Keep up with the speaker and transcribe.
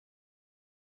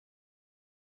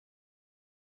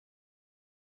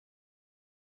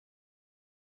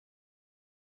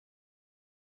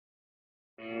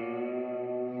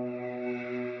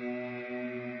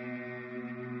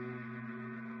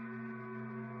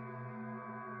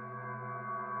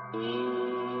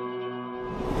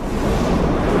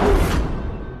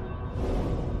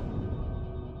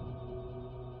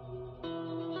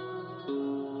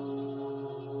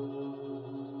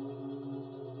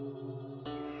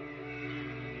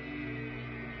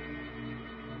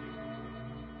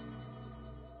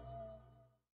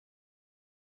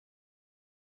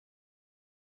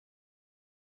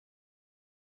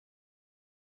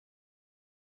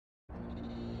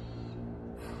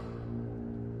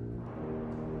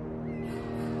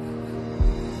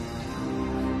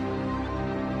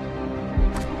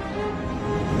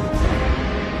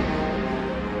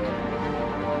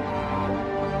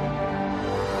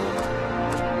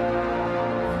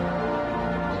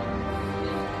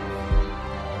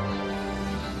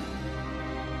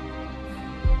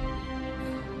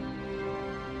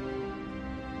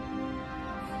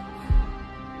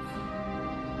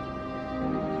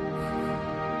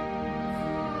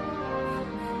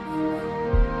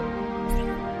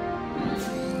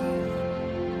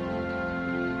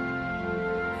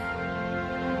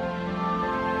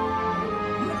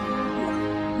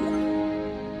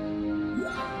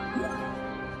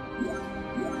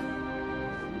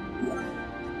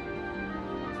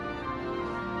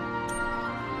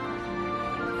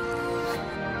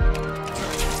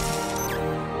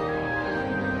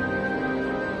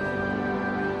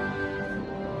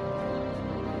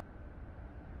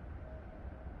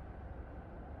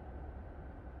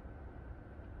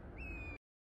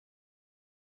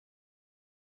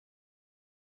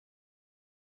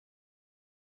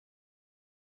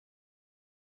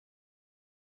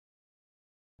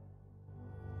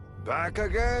Back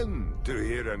again to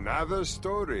hear another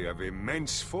story of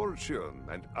immense fortune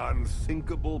and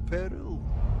unthinkable peril.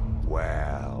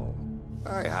 Well,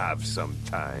 I have some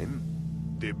time.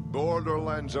 The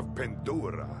Borderlands of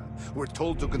Pandora were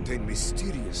told to contain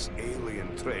mysterious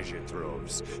alien treasure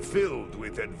troves filled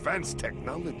with advanced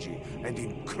technology and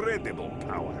incredible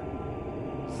power.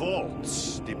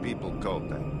 Vaults, the people called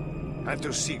them. And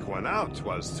to seek one out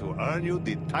was to earn you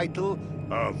the title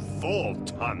of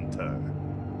Vault Hunter.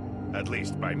 At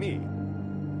least by me.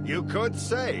 You could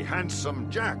say Handsome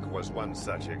Jack was one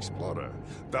such explorer,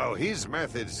 though his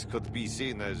methods could be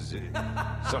seen as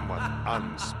somewhat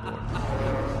unsporting.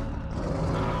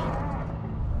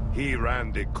 He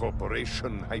ran the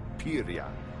corporation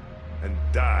Hyperion and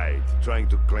died trying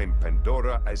to claim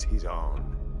Pandora as his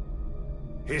own.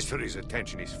 History's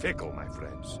attention is fickle, my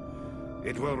friends.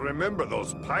 It will remember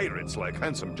those pirates like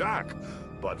Handsome Jack,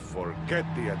 but forget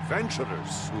the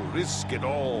adventurers who risk it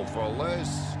all for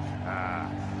less,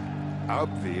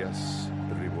 obvious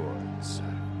rewards.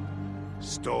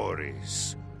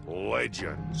 Stories,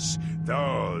 legends,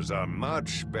 those are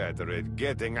much better at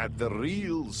getting at the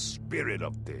real spirit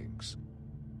of things.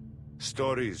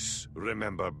 Stories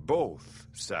remember both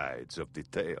sides of the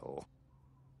tale.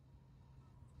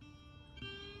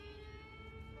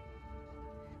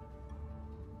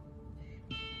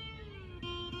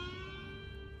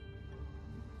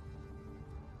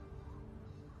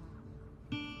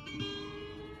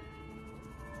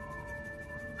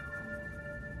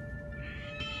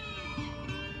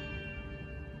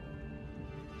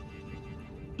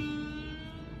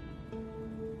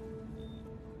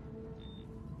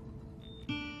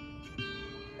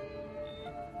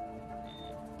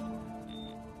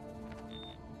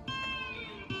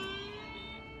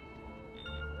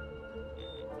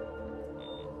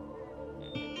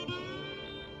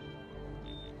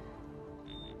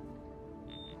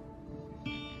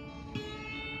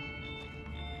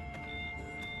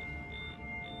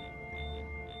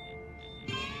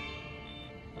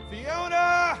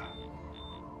 Fiona!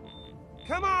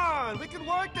 Come on, we can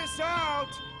work this out!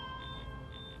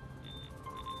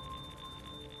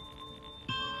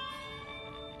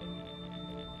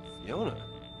 Fiona?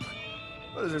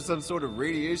 What, is there some sort of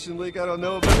radiation leak I don't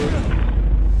know about?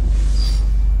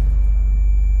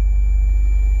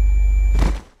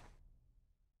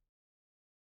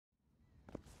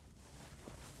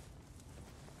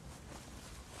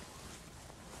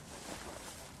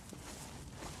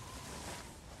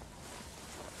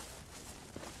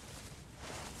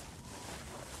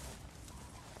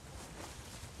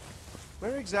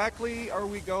 Where exactly are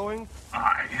we going?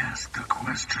 I ask the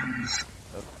questions.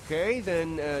 Okay,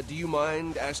 then do you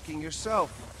mind asking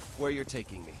yourself where you're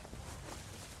taking me?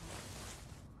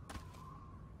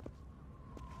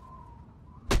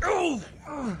 Oh!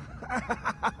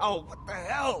 Oh, what the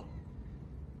hell?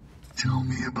 Tell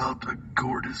me about the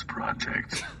Gortys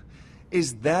project.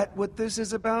 Is that what this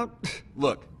is about?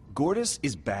 Look, Gortys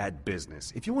is bad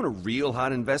business. If you want a real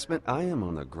hot investment, I am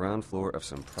on the ground floor of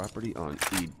some property on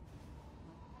Ed.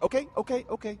 Okay.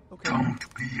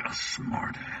 Don't be a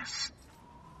smartass.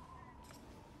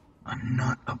 I'm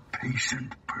not a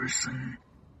patient person,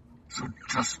 so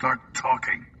just start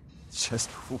talking. Just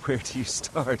where do you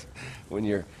start when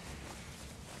you're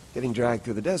getting dragged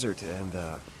through the desert and,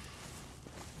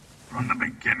 From the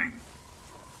beginning.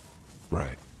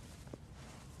 Right.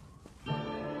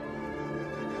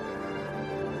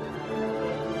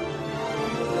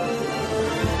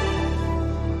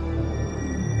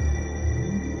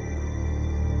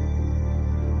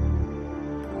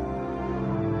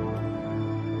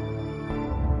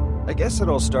 I guess it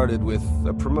all started with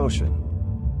a promotion.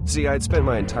 See, I'd spent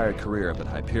my entire career up at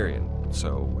Hyperion,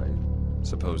 so I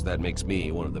suppose that makes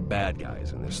me one of the bad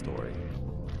guys in this story.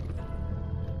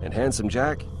 And Handsome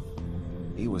Jack,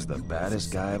 he was the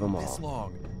baddest guy of them all. This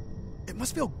long. It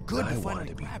must feel good to I finally wanted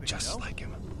to be grab it, just like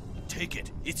him. Take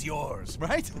it. It's yours,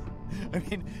 right? I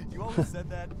mean, you always said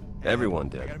that. Everyone I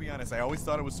did. gotta be honest, I always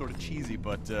thought it was sort of cheesy,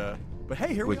 but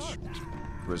hey, here we Which are.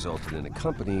 resulted in a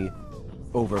company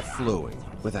overflowing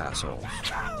with assholes.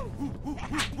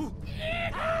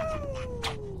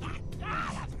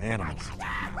 Animals.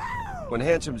 When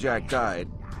Handsome Jack died,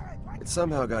 it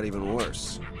somehow got even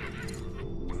worse.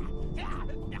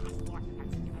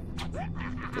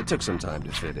 It took some time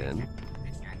to fit in.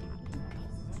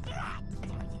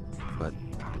 But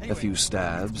a few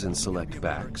stabs and select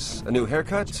backs, a new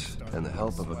haircut, and the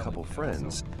help of a couple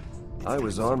friends, I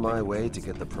was on my way to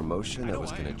get the promotion that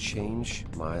was going to change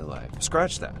my life.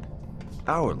 Scratch that.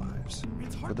 Our lives,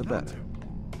 for the better.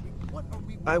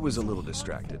 I was a little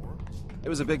distracted. It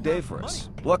was a big day for us.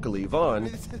 Luckily,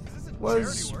 Vaughn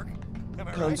was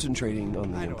concentrating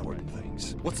on the important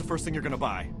things. What's the first thing you're gonna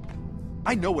buy?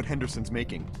 I know what Henderson's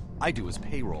making. I do his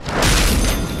payroll.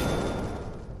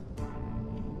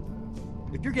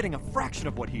 If you're getting a fraction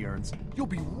of what he earns, you'll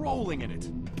be rolling in it.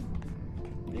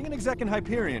 Being an exec in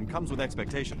Hyperion comes with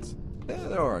expectations. Yeah,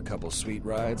 there are a couple sweet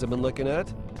rides I've been looking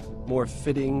at. More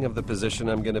fitting of the position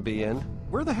I'm gonna be in.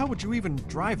 Where the hell would you even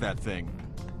drive that thing?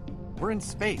 We're in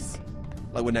space.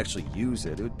 I wouldn't actually use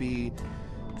it. It would be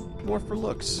more for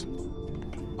looks.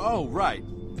 Oh, right.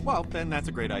 Well, then that's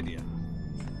a great idea.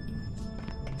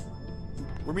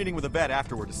 We're meeting with a vet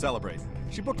afterward to celebrate.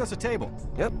 She booked us a table.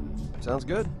 Yep, sounds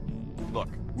good. Look,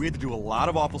 we had to do a lot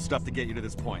of awful stuff to get you to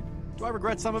this point. Do I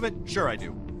regret some of it? Sure I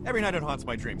do. Every night it haunts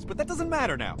my dreams, but that doesn't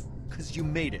matter now. Because you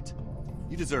made it.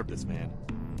 You deserve this, man.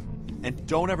 And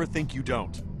don't ever think you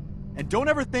don't. And don't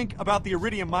ever think about the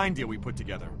Iridium mine deal we put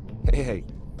together. Hey,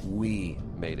 we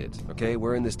made it, okay?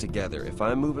 We're in this together. If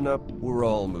I'm moving up, we're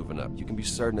all moving up. You can be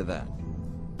certain of that.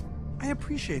 I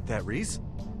appreciate that, Reese.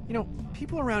 You know,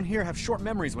 people around here have short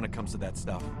memories when it comes to that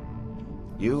stuff.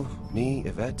 You, me,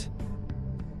 Yvette,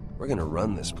 we're gonna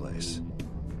run this place.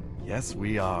 Yes,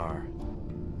 we are.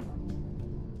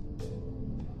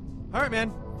 All right,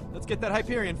 man. Let's get that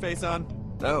Hyperion face on.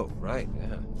 Oh, right,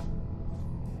 yeah.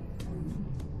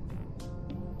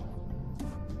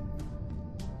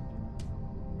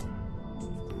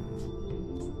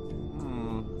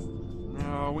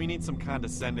 No, we need some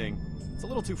condescending. It's a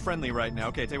little too friendly right now.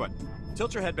 Okay, tell you what.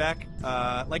 Tilt your head back.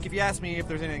 Like if you ask me if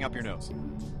there's anything up your nose.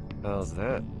 How's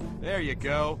that? There you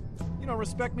go. You don't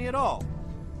respect me at all.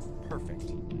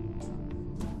 Perfect.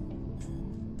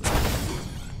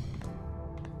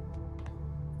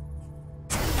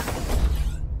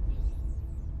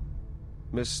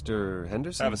 Mr.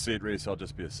 Henderson? Have a seat, Reese. I'll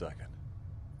just be a second.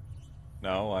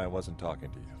 No, I wasn't talking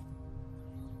to you.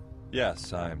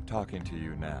 Yes, I'm talking to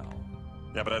you now.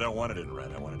 Yeah, but I don't want it in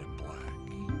red. I want it in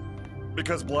black.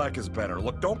 Because black is better.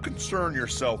 Look, don't concern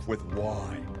yourself with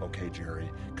why, okay, Jerry?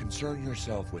 Concern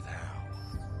yourself with how.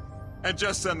 And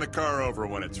just send the car over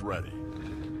when it's ready.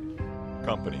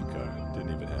 Company car.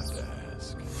 Didn't even have to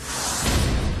ask.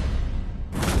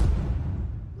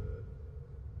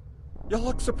 You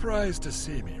look surprised to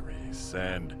see me, Reese,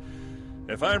 and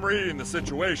if I'm reading the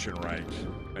situation right,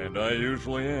 and I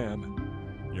usually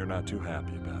am, you're not too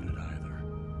happy about it either.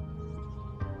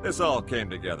 This all came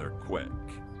together quick,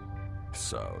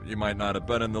 so you might not have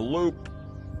been in the loop,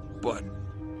 but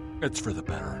it's for the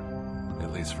better,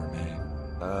 at least for me.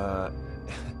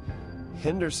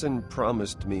 Henderson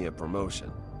promised me a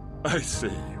promotion. I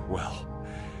see. Well,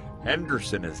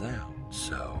 Henderson is out,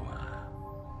 so...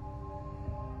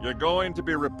 You're going to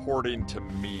be reporting to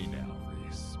me now,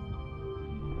 Reese.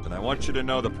 And I want you to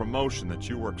know the promotion that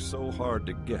you worked so hard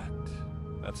to get,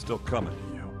 that's still coming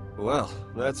to you. Well,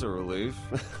 that's a relief.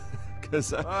 Because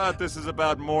But this is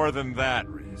about more than that,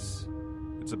 Reese.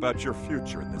 It's about your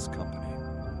future in this company.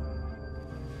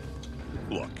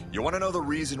 Look, you want to know the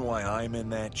reason why I'm in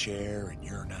that chair and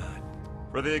you're not?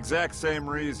 For the exact same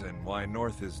reason why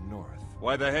North is North.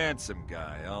 Why the handsome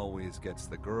guy always gets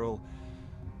the girl,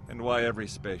 and why every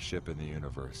spaceship in the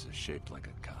universe is shaped like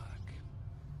a cock.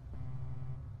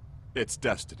 It's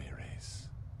destiny, Reese.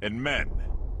 And men,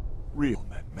 real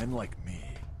men like me,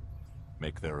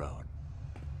 make their own.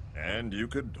 And you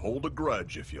could hold a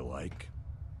grudge if you like.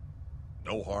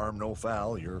 No harm, no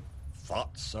foul, your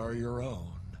thoughts are your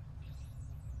own.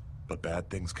 But bad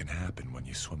things can happen when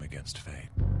you swim against fate.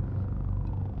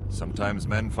 Sometimes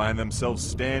men find themselves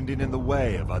standing in the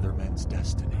way of other men's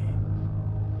destiny.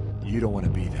 You don't want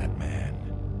to be that man.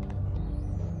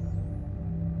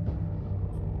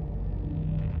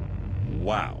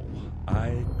 Wow.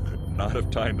 I could not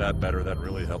have timed that better. That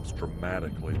really helps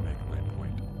dramatically make my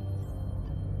point.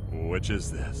 Which is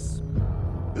this.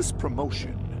 This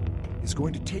promotion is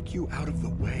going to take you out of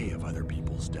the way of other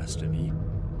people's destiny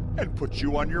and put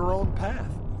you on your own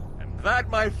path. And that,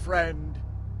 my friend,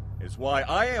 is why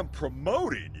I am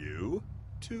promoting you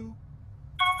to...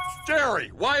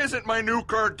 Jerry, why isn't my new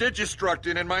car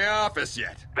digistructing in my office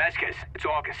yet? Vasquez, it's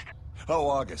August. Oh,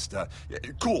 August.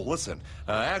 Cool, listen.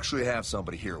 I actually have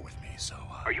somebody here with me, so...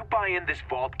 Are you buying this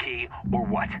vault key, or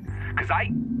what? Because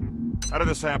How did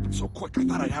this happen so quick? I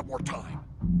thought I'd have more time.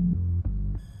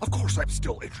 Of course I'm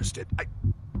still interested.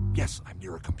 Yes, I'm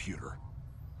near a computer.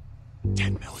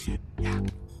 10 million, yeah.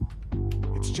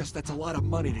 It's just that's a lot of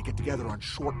money to get together on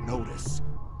short notice.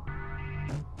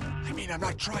 I mean, I'm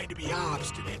not trying to be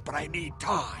obstinate, but I need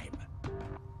time.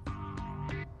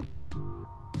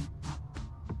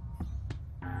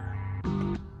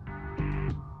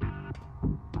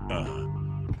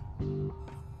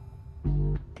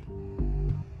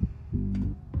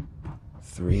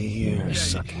 Three years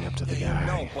sucking up to the guy.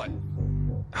 No, what?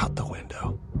 Out the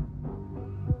window.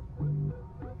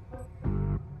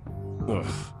 Ugh.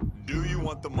 Do you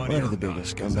want the money? Why do the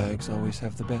biggest scumbags always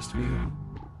have the best view?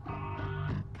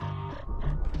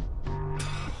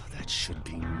 That should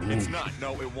be me. It's not.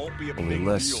 No, it won't be a Only big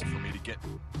less deal for me to get...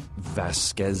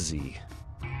 Vasquez-y.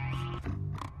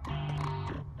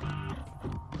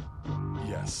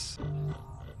 Yes.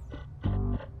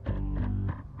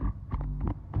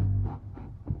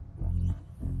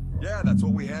 Yeah, that's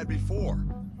what we had before.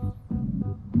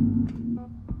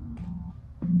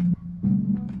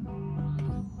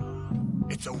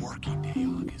 It's a working day,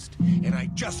 August, and I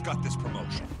just got this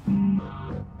promotion.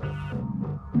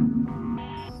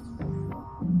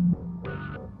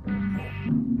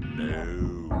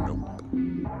 Nope.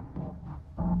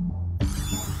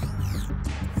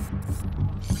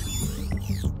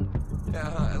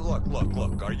 Yeah,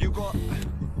 look, are you going...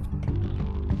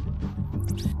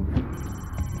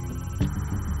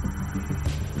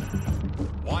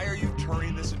 Why are you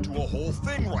turning this into a whole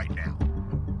thing right now?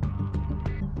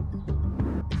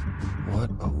 What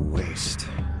a waste.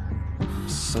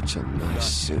 Such a nice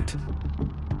suit.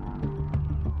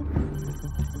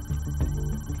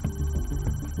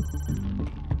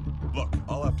 Look,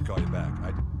 I'll have to call you back.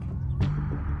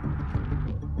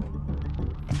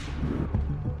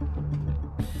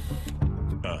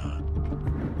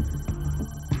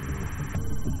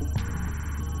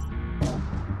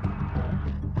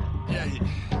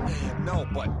 No,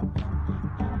 but...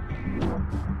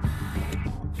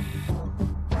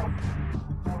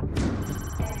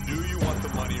 Do you want the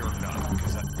money or not?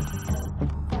 Because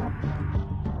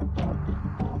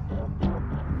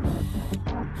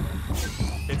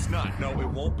It's not. No, it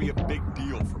won't be a big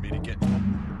deal for me to get...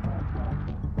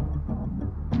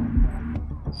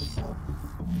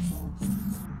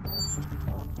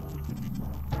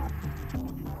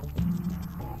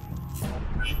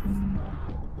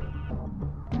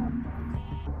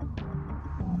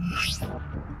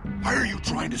 Why are you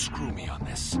trying to screw me on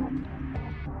this?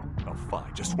 Oh,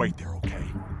 fine. Just wait there, okay?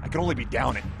 I can only be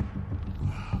down it.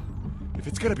 If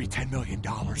it's gonna be $10 million,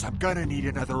 I'm gonna need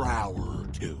another hour or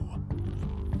two.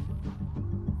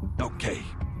 Okay.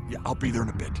 Yeah, I'll be there in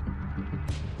a bit.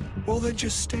 Well, then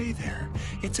just stay there.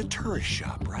 It's a tourist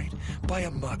shop, right? Buy a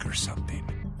mug or something.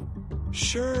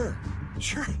 Sure.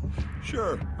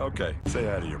 Okay. Say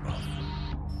hi to your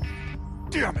mom.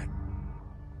 Damn it!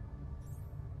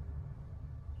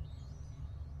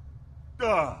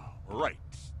 Right.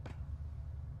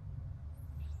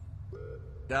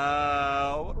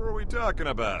 What were we talking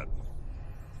about?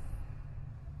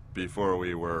 Before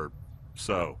we were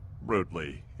so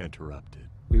rudely interrupted.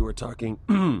 We were talking...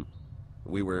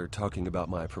 we were talking about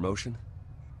my promotion?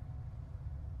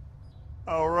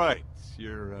 All right,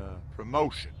 your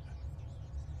promotion.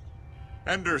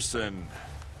 Henderson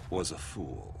was a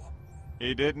fool.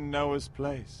 He didn't know his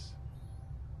place.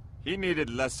 He needed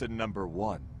lesson number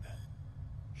 1.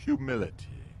 Humility.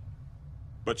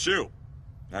 But you,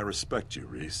 I respect you,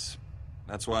 Reese.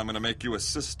 That's why I'm gonna make you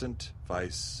assistant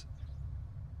vice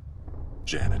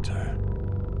janitor.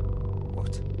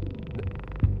 What?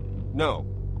 No.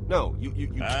 No, you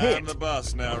can't. I'm the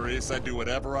boss now, Reese. I do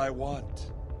whatever I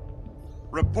want.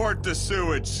 Report to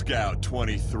Sewage Scout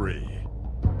 23.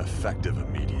 Effective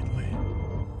immediately.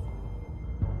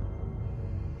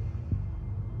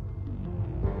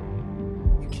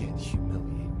 You can't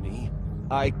humiliate me.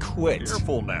 I quit.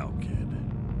 Careful now, kid.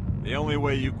 The only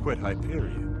way you quit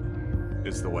Hyperion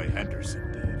is the way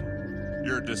Henderson did.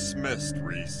 You're dismissed,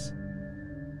 Reese.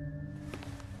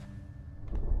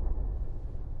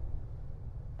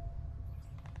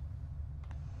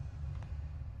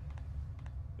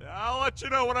 I'll let you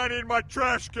know when I need my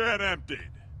trash can emptied.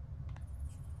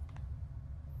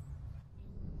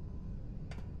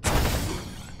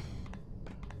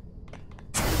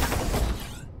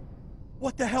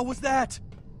 What the hell was that?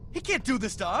 He can't do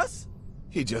this to us!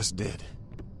 He just did.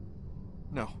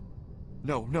 No.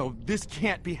 No, this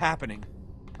can't be happening.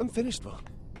 I'm finished, Vaughn.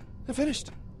 I'm finished.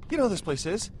 You know how this place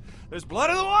is. There's blood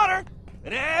in the water,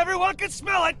 and everyone can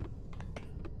smell it!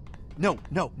 No,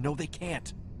 they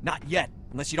can't. Not yet,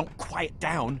 unless you don't quiet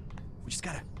down. We just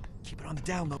gotta keep it on the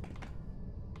down low.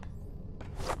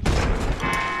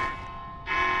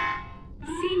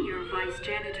 Senior Vice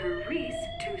Janitor Reese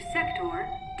to Sector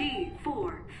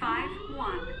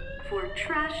D451 for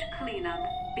trash cleanup,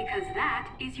 because that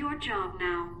is your job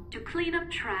now, to clean up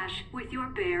trash with your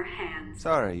bare hands.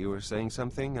 Sorry, you were saying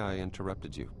something? I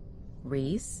interrupted you.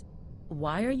 Reese,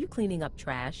 why are you cleaning up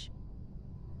trash?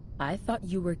 I thought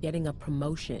you were getting a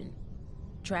promotion.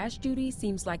 Trash duty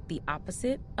seems like the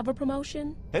opposite of a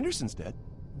promotion. Henderson's dead.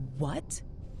 What?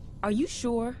 Are you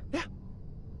sure? Yeah.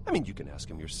 I mean, you can ask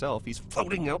him yourself. He's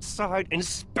floating outside in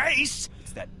space!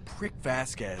 It's that prick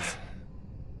Vasquez.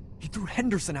 He threw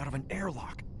Henderson out of an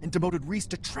airlock and demoted Reese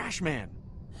to trash man.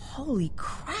 Holy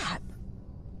crap.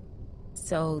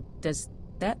 So, does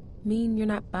that mean you're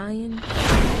not buying?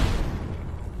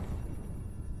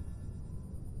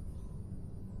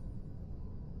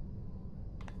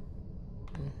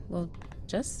 Well,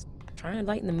 just try and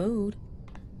lighten the mood.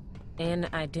 And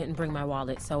I didn't bring my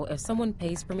wallet, so if someone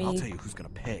pays for me... I'll tell you who's gonna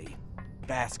pay.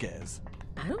 Vasquez.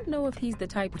 I don't know if he's the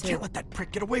type We to... can't let that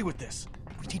prick get away with this.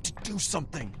 We need to do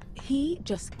something. He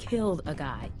just killed a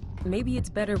guy. Maybe it's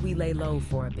better we lay low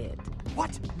for a bit.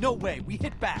 What? No way. We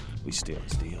hit back. We steal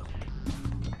his deal.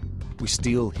 We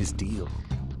steal his deal.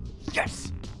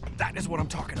 Yes! That is what I'm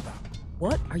talking about.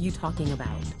 What are you talking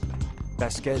about?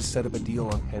 Vasquez set up a deal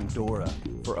on Pandora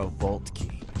for a vault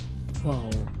key. Whoa.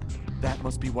 That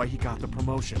must be why he got the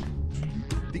promotion.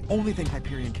 The only thing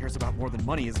Hyperion cares about more than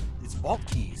money is vault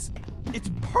keys.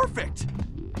 It's perfect!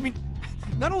 I mean,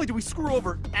 not only do we screw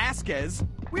over Vasquez,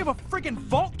 we have a friggin'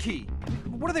 vault key!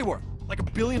 What are they worth? Like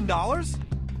 $1 billion?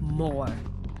 More.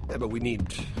 Yeah, but we need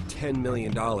 $10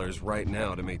 million right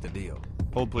now to make the deal.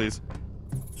 Hold, please.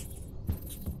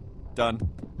 Done.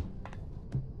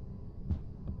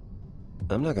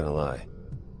 I'm not gonna lie.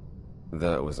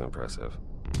 That was impressive.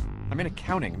 I'm in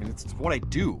accounting. I mean, it's what I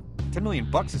do. $10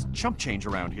 million is chump change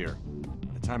around here.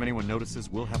 By the time anyone notices,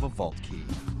 we'll have a vault key.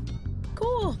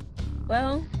 Cool.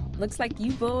 Well, looks like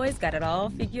you boys got it all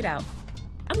figured out.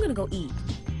 I'm gonna go eat.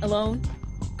 Alone?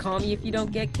 Call me if you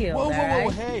don't get killed, Whoa,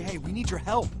 alright? hey, we need your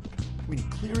help. We need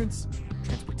clearance,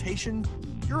 transportation.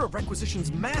 You're a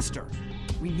requisitions master.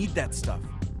 We need that stuff.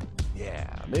 Yeah,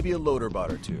 maybe a loader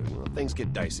bot or two. Things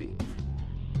get dicey.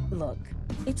 Look,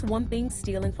 it's one thing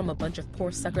stealing from a bunch of poor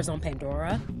suckers on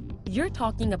Pandora. You're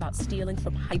talking about stealing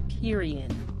from Hyperion.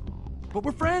 But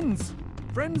we're friends.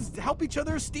 Friends help each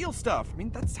other steal stuff. I mean,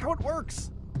 that's how it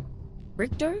works.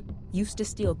 Richter used to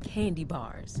steal candy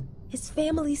bars. His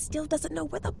family still doesn't know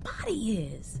where the body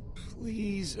is.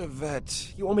 Please,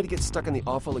 Yvette. You want me to get stuck in the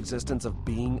awful existence of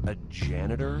being a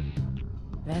janitor?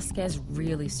 Vasquez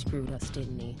really screwed us,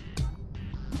 didn't he?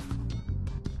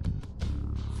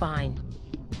 Fine.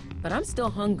 But I'm still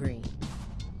hungry.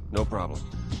 No problem.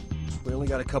 We only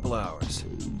got a couple hours.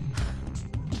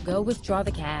 Go withdraw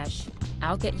the cash.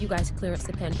 I'll get you guys clearance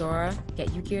to Pandora,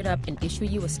 get you geared up, and issue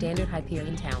you a standard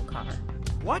Hyperion town car.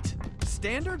 What?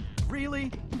 Standard?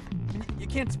 Really? I mean, you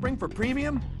can't spring for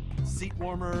premium? Seat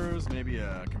warmers, maybe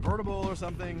a convertible or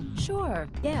something? Sure,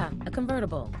 yeah, a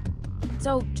convertible.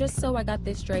 So, just so I got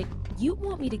this straight, you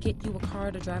want me to get you a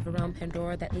car to drive around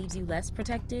Pandora that leaves you less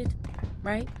protected,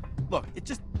 right? Look, if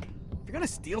you're gonna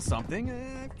steal something,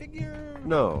 I figure...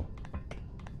 No.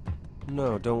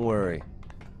 No, don't worry.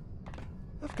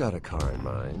 I've got a car in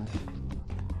mind.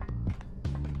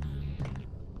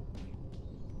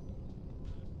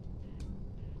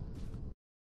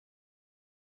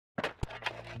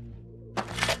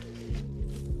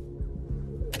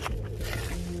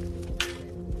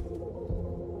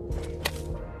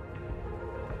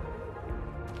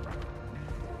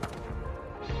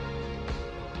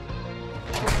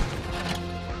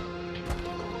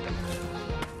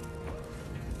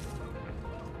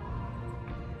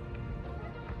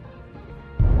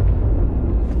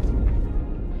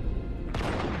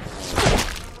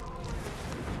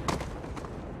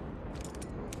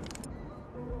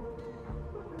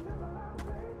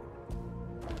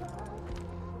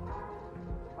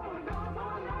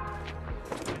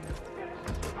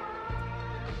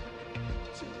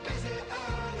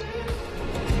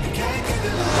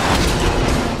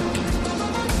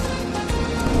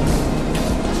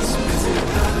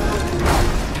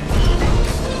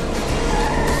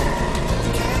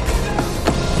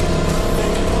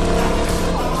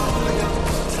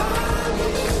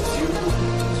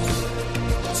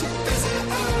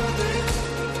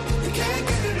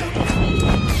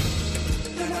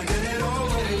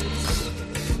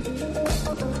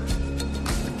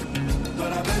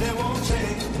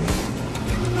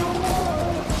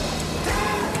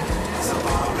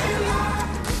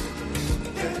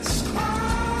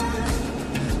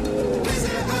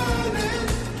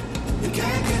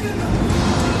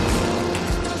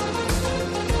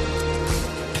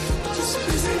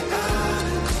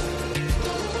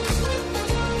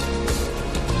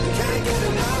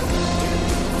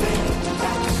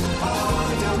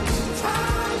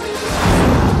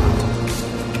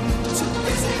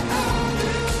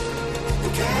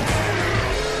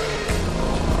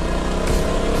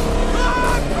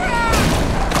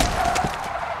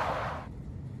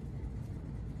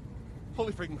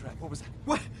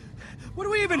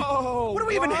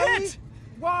 hit!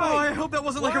 Why? Oh, I hope that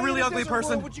wasn't like a Why really in ugly desert world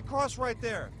person. would you cross right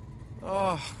there?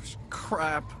 Oh,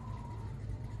 crap.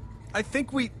 I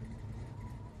think we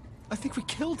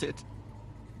killed it.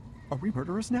 Are we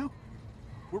murderers now?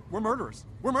 We're murderers.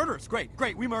 We're murderers. Great,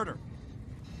 we murder.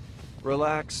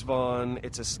 Relax, Vaughn.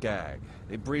 It's a skag.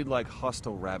 They breed like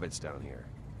hostile rabbits down here.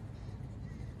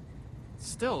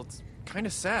 Still, it's kind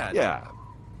of sad. Yeah.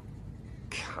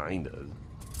 Kinda.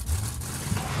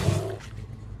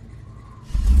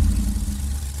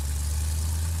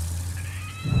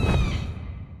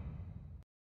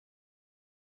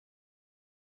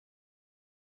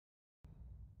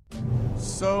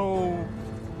 So,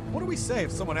 what do we say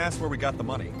if someone asks where we got the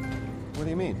money? What do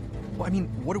you mean? Well, I mean,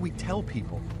 what do we tell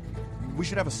people? We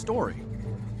should have a story.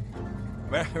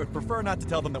 I would prefer not to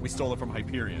tell them that we stole it from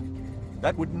Hyperion.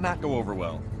 That would not go over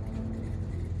well.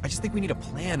 I just think we need a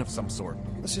plan of some sort.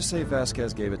 Let's just say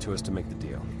Vasquez gave it to us to make the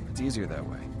deal. It's easier that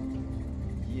way.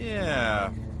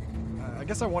 Yeah. I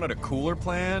guess I wanted a cooler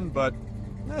plan, but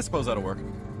I suppose that'll work.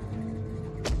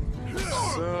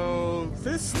 So,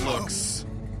 this looks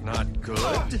not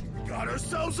good. Got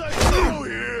ourselves a hero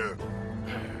here!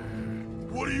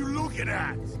 What are you looking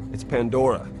at? It's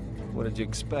Pandora. What did you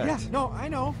expect? Yeah, no, I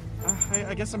know.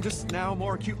 I guess I'm just now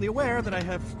more acutely aware that I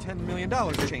have $10 million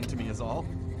chained to me is all.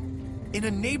 In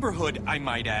a neighborhood, I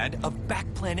might add, of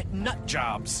back-planet nut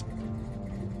jobs.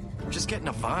 I'm just getting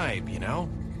a vibe, you know?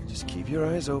 Just keep your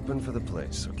eyes open for the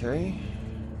place, okay?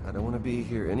 I don't want to be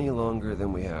here any longer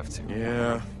than we have to.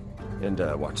 Yeah. And,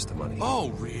 watch the money.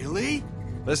 Oh, really?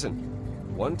 Listen,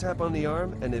 one tap on the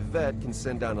arm, and Yvette can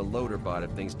send down a loader bot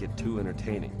if things get too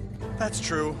entertaining. That's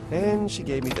true. And she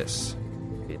gave me this.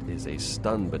 It is a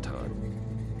stun baton.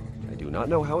 I do not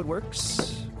know how it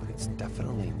works, but it's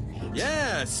definitely neat.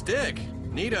 Yeah, stick.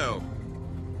 Neato.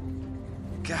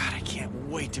 God, I can't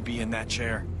wait to be in that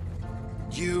chair.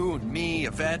 You, me,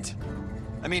 Yvette.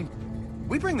 I mean,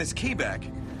 we bring this key back,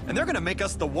 and they're gonna make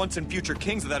us the once and future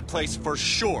kings of that place for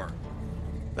sure.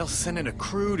 They'll send in a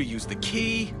crew to use the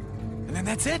key, and then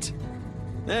that's it.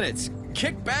 Then it's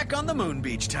kick back on the moon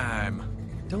beach time.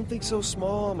 Don't think so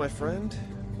small, my friend.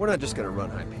 We're not just gonna run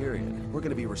Hyperion. We're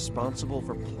gonna be responsible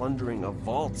for plundering a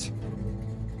vault.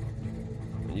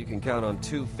 And you can count on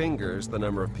 2 fingers the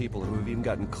number of people who have even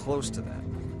gotten close to that.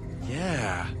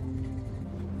 Yeah.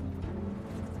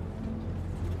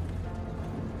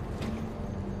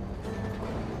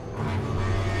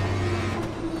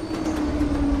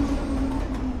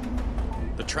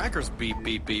 The tracker's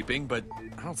beeping, but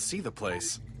I don't see the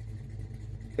place.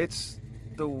 It's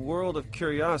the world of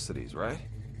curiosities, right?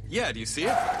 Yeah, do you see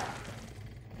it?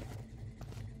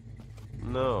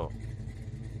 No.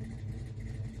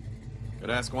 Could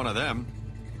ask one of them.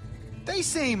 They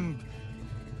seem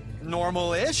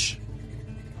normal-ish.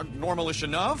 Normal-ish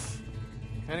enough.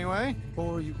 Anyway.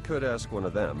 Or you could ask one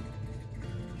of them.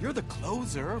 You're the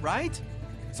closer, right?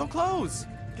 So close.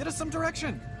 Get us some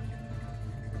direction.